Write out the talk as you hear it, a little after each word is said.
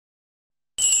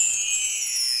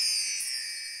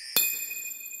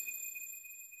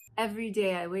Every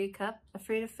day I wake up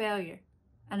afraid of failure,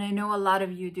 and I know a lot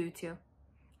of you do too.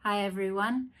 Hi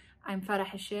everyone, I'm Farah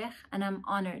AlShaikh, and I'm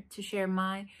honored to share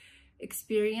my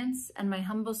experience and my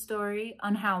humble story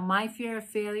on how my fear of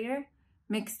failure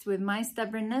mixed with my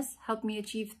stubbornness helped me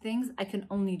achieve things I can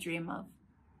only dream of.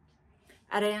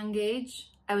 At a young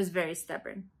age, I was very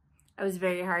stubborn. I was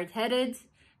very hard-headed,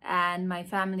 and my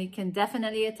family can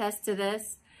definitely attest to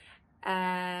this.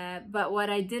 But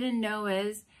what I didn't know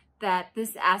is that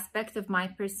this aspect of my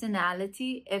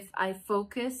personality, if I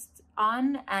focused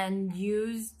on and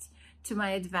used to my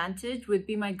advantage, would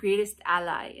be my greatest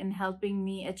ally in helping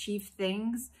me achieve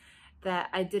things that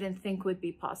I didn't think would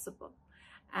be possible.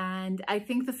 And I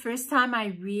think the first time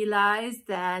I realized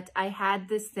that I had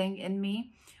this thing in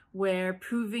me where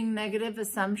proving negative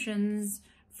assumptions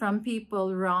from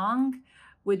people wrong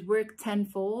would work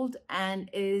tenfold and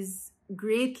is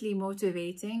greatly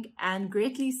motivating and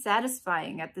greatly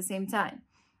satisfying at the same time.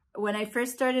 When I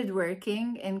first started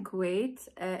working in Kuwait,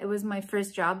 it was my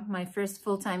first job, my first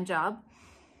full-time job,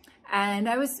 and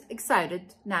I was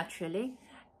excited, naturally.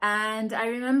 And I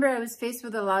remember I was faced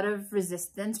with a lot of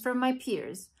resistance from my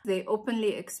peers. They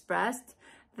openly expressed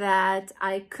that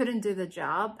I couldn't do the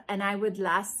job and I would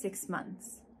last 6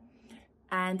 months.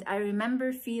 And I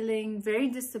remember feeling very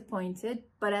disappointed,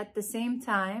 but at the same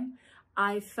time,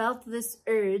 I felt this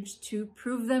urge to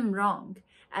prove them wrong.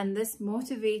 And this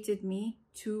motivated me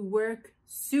to work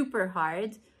super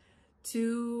hard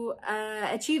to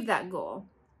achieve that goal.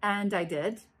 And I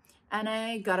did. And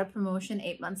I got a promotion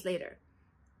 8 months later.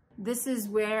 This is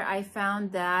where I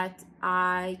found that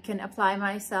I can apply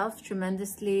myself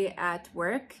tremendously at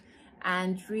work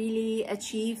and really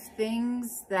achieve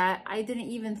things that I didn't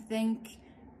even think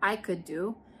I could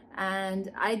do,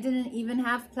 and I didn't even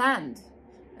have planned,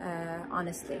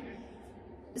 honestly.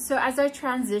 So as I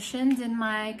transitioned in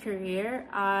my career,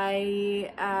 I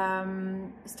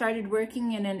started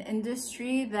working in an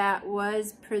industry that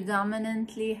was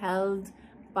predominantly held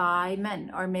by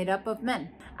men or made up of men.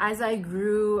 As I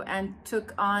grew and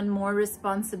took on more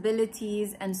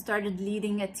responsibilities and started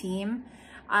leading a team,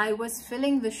 I was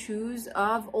filling the shoes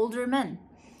of older men.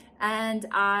 And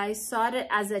I saw it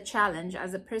as a challenge,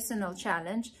 as a personal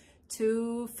challenge,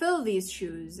 to fill these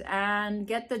shoes and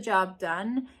get the job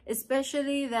done,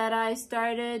 especially that I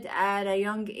started at a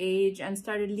young age and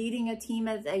started leading a team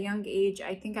at a young age.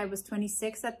 I think I was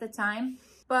 26 at the time.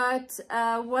 But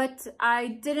what I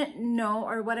didn't know,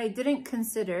 or what I didn't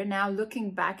consider, now looking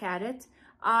back at it,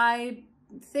 I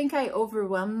think I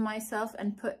overwhelmed myself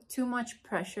and put too much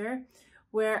pressure,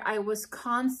 where I was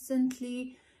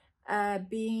constantly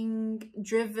being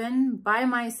driven by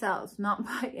myself, not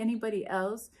by anybody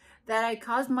else, that I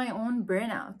caused my own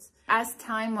burnout. As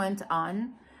time went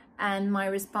on and my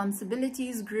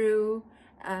responsibilities grew,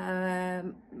 I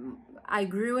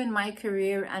grew in my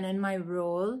career and in my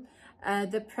role,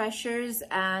 the pressures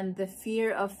and the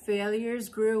fear of failures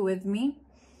grew with me,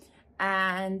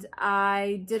 and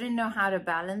I didn't know how to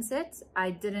balance it.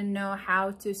 I didn't know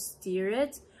how to steer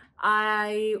it.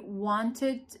 I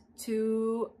wanted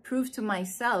to prove to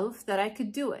myself that I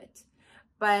could do it.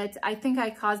 But I think I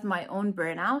caused my own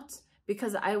burnout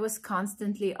because I was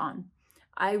constantly on.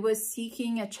 I was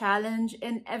seeking a challenge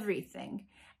in everything,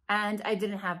 and I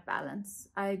didn't have balance.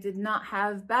 I did not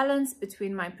have balance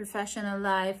between my professional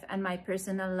life and my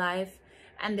personal life,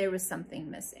 and there was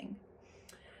something missing.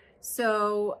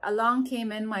 So along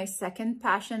came in my second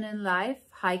passion in life,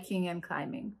 hiking and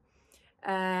climbing.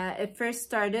 It first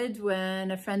started when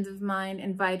a friend of mine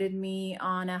invited me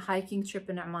on a hiking trip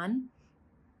in Oman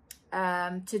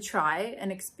to try an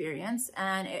experience,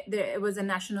 and it was a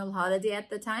national holiday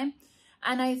at the time,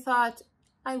 and I thought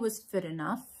I was fit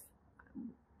enough,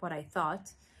 what I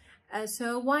thought,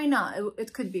 so why not?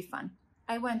 It could be fun.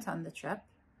 I went on the trip.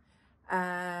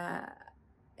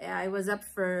 I was up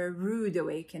for a rude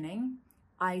awakening.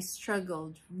 I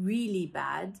struggled really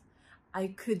bad. I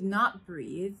could not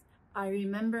breathe. I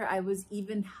remember I was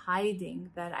even hiding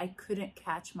that I couldn't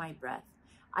catch my breath.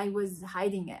 I was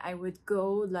hiding it. I would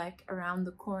go like around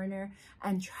the corner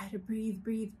and try to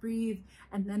breathe,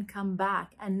 and then come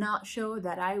back and not show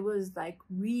that I was like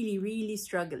really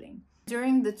struggling.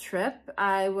 During the trip,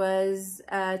 I was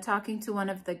talking to one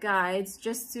of the guides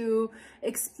just to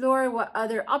explore what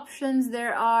other options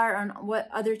there are and what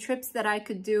other trips that I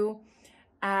could do,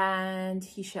 and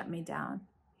he shut me down.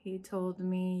 He told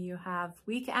me, you have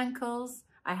weak ankles,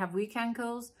 I have weak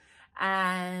ankles,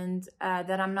 and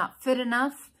that I'm not fit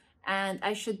enough, and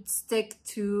I should stick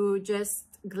to just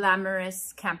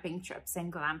glamorous camping trips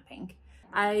and glamping.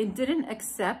 I didn't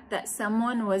accept that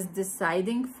someone was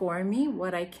deciding for me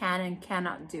what I can and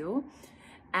cannot do.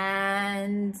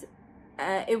 And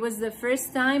It was the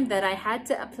first time that I had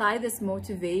to apply this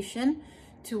motivation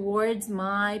towards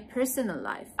my personal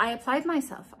life. I applied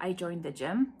myself. I joined the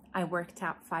gym. I worked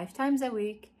out 5 times a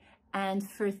week. And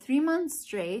for 3 months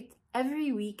straight,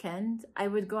 every weekend, I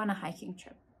would go on a hiking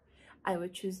trip. I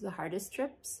would choose the hardest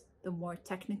trips, the more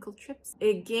technical trips.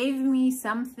 It gave me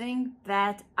something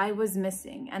that I was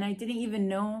missing, and I didn't even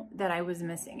know that I was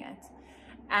missing it.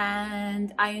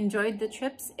 And I enjoyed the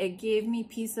trips. It gave me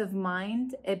peace of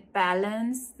mind. It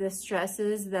balanced the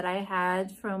stresses that I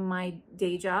had from my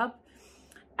day job.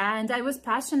 And I was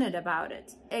passionate about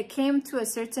it. It came to a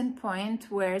certain point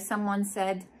where someone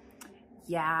said,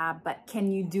 yeah, but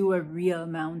can you do a real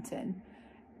mountain?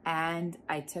 And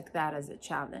I took that as a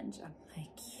challenge. I'm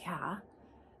like, yeah.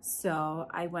 So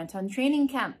I went on training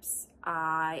camps.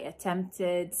 I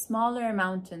attempted smaller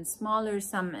mountains, smaller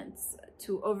summits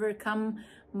to overcome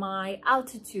my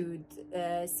altitude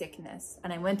sickness.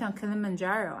 And I went on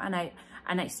Kilimanjaro, and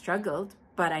I struggled,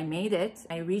 but I made it.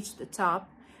 I reached the top.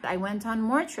 I went on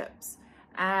more trips.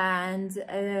 And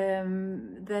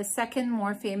the second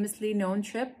more famously known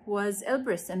trip was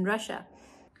Elbrus in Russia.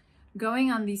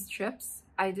 Going on these trips,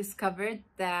 I discovered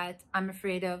that I'm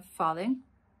afraid of falling.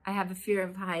 I have a fear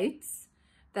of heights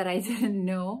that I didn't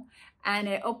know. And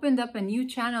it opened up a new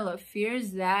channel of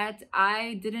fears that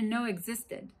I didn't know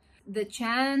existed. The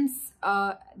chance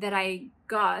that I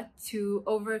got to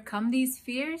overcome these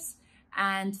fears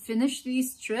and finish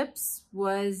these trips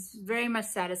was very much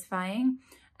satisfying,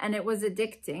 and it was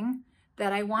addicting,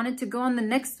 that I wanted to go on the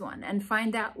next one and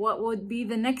find out what would be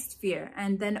the next fear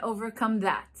and then overcome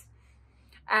that.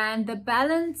 And the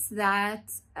balance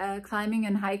that climbing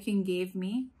and hiking gave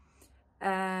me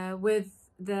with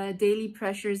the daily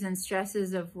pressures and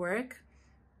stresses of work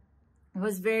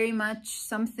was very much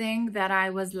something that I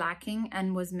was lacking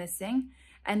and was missing,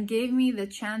 and gave me the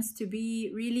chance to be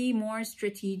really more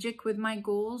strategic with my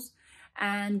goals,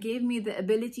 and gave me the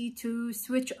ability to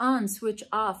switch on, switch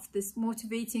off this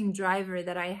motivating driver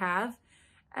that I have,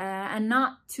 and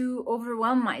not to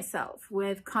overwhelm myself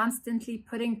with constantly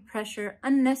putting pressure,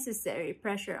 unnecessary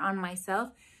pressure on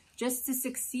myself just to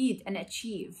succeed and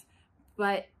achieve,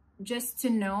 but just to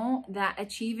know that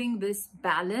achieving this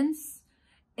balance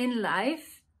in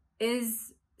life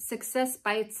is success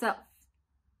by itself.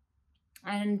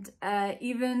 And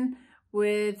even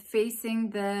with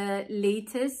facing the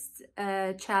latest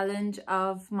challenge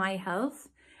of my health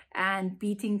and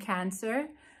beating cancer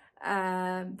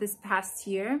this past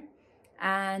year,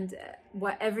 and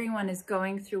what everyone is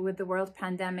going through with the world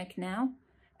pandemic now,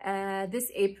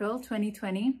 this April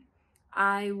 2020,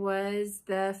 I was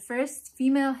the first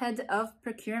female head of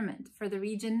procurement for the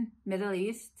region Middle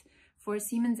East for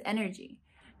Siemens Energy.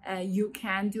 You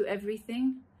can do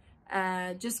everything.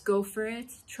 Just go for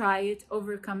it, try it,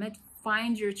 overcome it,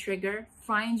 find your trigger,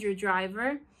 find your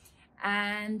driver,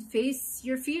 and face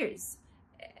your fears.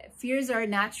 Fears are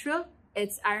natural.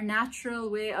 It's our natural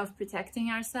way of protecting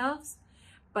ourselves,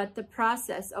 but the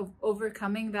process of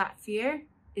overcoming that fear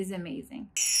is amazing.